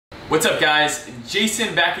What's up guys?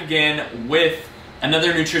 Jason back again with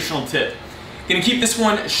another nutritional tip. Gonna keep this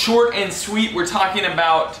one short and sweet. We're talking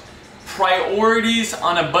about priorities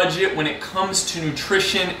on a budget when it comes to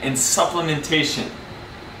nutrition and supplementation.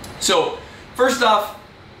 So first off,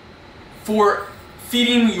 for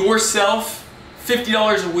feeding yourself,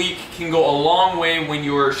 $50 a week can go a long way when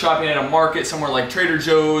you're shopping at a market somewhere like Trader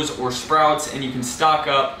Joe's or Sprouts, and you can stock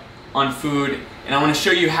up on food. And I want to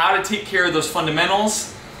show you how to take care of those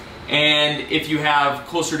fundamentals. And if you have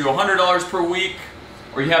closer to $100 per week,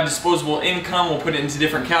 or you have disposable income, we'll put it into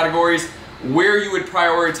different categories, where you would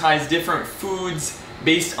prioritize different foods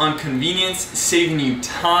based on convenience, saving you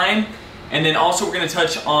time. And then also we're going to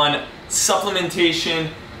touch on supplementation,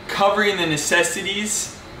 covering the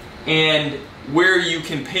necessities, and where you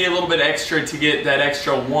can pay a little bit extra to get that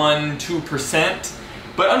extra 1-2%.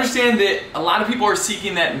 But understand that a lot of people are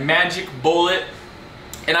seeking that magic bullet,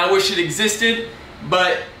 and I wish it existed,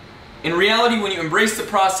 but in reality, when you embrace the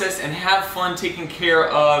process and have fun taking care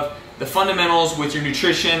of the fundamentals with your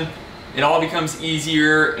nutrition, it all becomes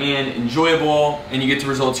easier and enjoyable, and you get the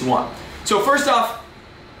results you want. So first off,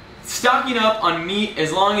 stocking up on meat,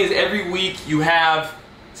 as long as every week you have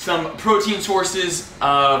some protein sources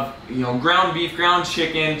of ground beef, ground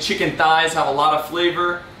chicken, chicken thighs have a lot of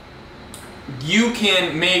flavor. You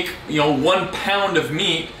can make 1 pound of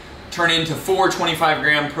meat turn into 4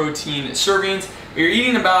 25-gram protein servings. You're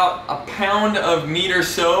eating about a pound of meat or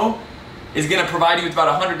so is going to provide you with about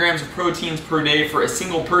 100 grams of proteins per day for a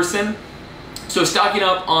single person. So stocking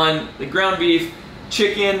up on the ground beef,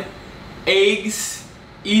 chicken, eggs,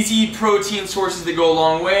 easy protein sources that go a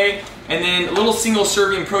long way, and then little single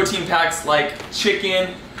serving protein packs like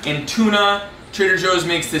chicken and tuna. Trader Joe's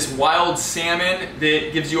makes this wild salmon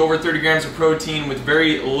that gives you over 30 grams of protein with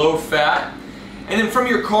very low fat. And then from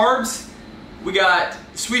your carbs, we got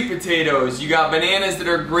sweet potatoes, you got bananas that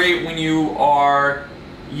are great when you are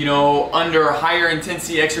under higher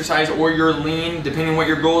intensity exercise or you're lean, depending on what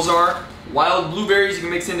your goals are. Wild blueberries you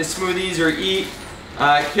can mix into smoothies or eat.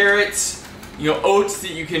 Carrots, oats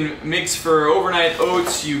that you can mix for overnight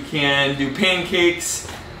oats. You can do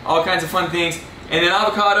pancakes, all kinds of fun things. And then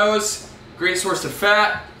avocados, great source of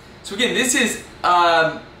fat. So again, this is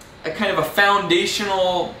a kind of a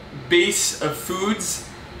foundational base of foods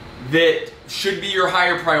that should be your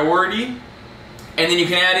higher priority. And then you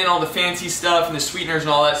can add in all the fancy stuff and the sweeteners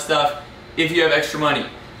and all that stuff if you have extra money.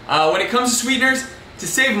 When it comes to sweeteners, to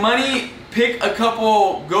save money, pick a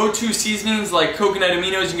couple go-to seasonings like coconut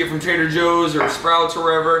aminos you can get from Trader Joe's or Sprouts or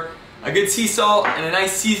wherever, a good sea salt, and a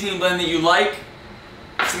nice seasoning blend that you like.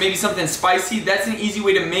 So maybe something spicy. That's an easy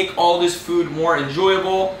way to make all this food more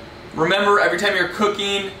enjoyable. Remember, every time you're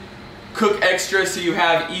cooking, cook extra so you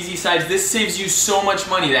have easy sides. This saves you so much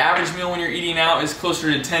money. The average meal when you're eating out is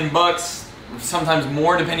closer to 10 bucks, sometimes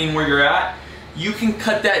more depending on where you're at. You can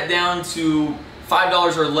cut that down to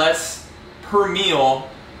 $5 or less per meal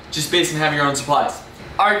just based on having your own supplies.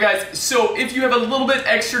 Alright guys, so if you have a little bit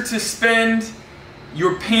extra to spend,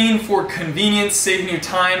 you're paying for convenience, saving you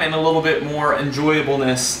time and a little bit more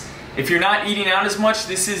enjoyableness. If you're not eating out as much,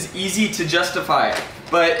 this is easy to justify.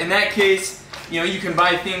 But in that case, you can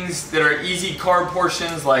buy things that are easy carb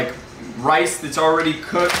portions like rice that's already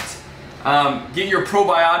cooked. Get your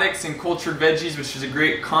probiotics and cultured veggies, which is a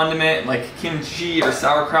great condiment like kimchi or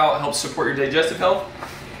sauerkraut, helps support your digestive health.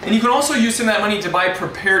 And you can also use some of that money to buy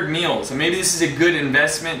prepared meals. And maybe this is a good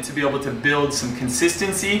investment to be able to build some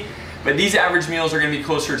consistency. But these average meals are going to be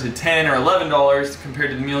closer to $10 or $11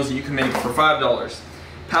 compared to the meals that you can make for $5.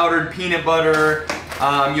 Powdered peanut butter,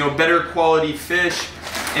 better quality fish,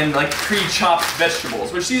 and like pre-chopped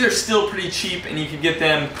vegetables, which these are still pretty cheap and you can get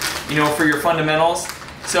them, for your fundamentals.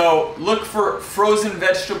 So look for frozen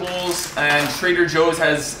vegetables, and Trader Joe's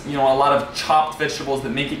has, a lot of chopped vegetables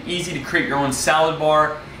that make it easy to create your own salad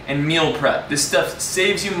bar and meal prep. This stuff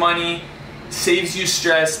saves you money, saves you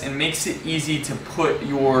stress, and makes it easy to put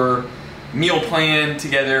your meal plan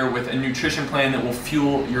together with a nutrition plan that will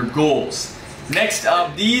fuel your goals. Next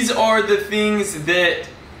up, these are the things that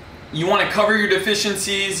you want to cover your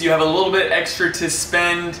deficiencies. You have a little bit extra to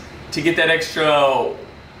spend to get that extra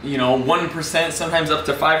 1%, sometimes up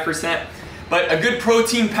to 5%. But a good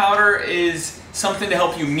protein powder is something to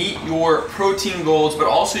help you meet your protein goals, but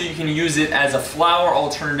also you can use it as a flour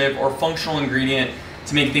alternative or functional ingredient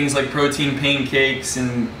to make things like protein pancakes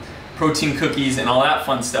and protein cookies and all that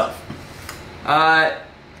fun stuff.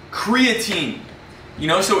 Creatine.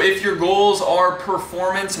 So if your goals are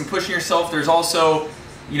performance and pushing yourself, there's also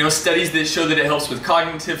studies that show that it helps with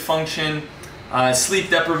cognitive function, sleep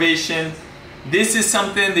deprivation. This is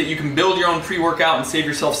something that you can build your own pre-workout and save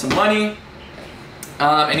yourself some money.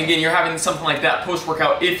 And again, you're having something like that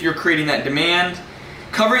post-workout if you're creating that demand.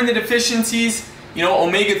 Covering the deficiencies, you know,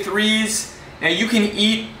 omega-3s. Now you can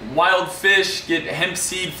eat wild fish, get hemp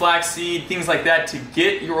seed, flax seed, things like that to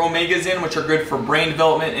get your omegas in, which are good for brain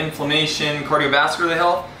development, inflammation, cardiovascular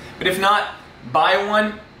health. But if not, buy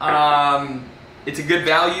one. It's a good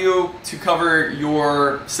value to cover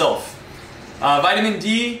yourself. Vitamin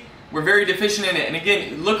D, we're very deficient in it. And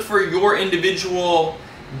again, look for your individual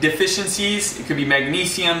deficiencies. It could be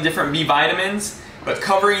magnesium, different B vitamins, but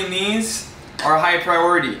covering these are a high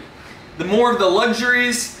priority. The more of the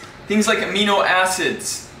luxuries, things like amino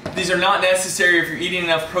acids. These are not necessary if you're eating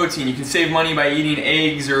enough protein. You can save money by eating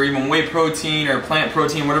eggs or even whey protein or plant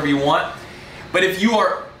protein, whatever you want. But if you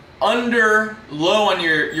are low on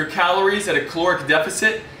your calories at a caloric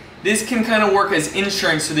deficit, this can kind of work as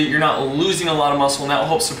insurance so that you're not losing a lot of muscle, and that will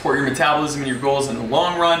help support your metabolism and your goals in the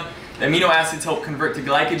long run. The amino acids help convert to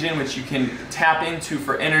glycogen, which you can tap into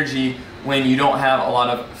for energy when you don't have a lot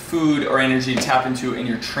of food or energy to tap into in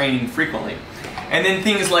your training frequently. And then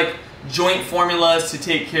things like joint formulas to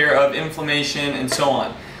take care of inflammation and so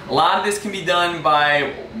on. A lot of this can be done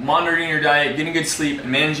by monitoring your diet, getting good sleep,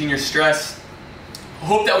 and managing your stress.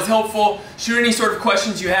 Hope that was helpful. Shoot any sort of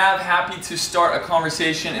questions you have. Happy to start a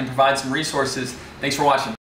conversation and provide some resources. Thanks for watching.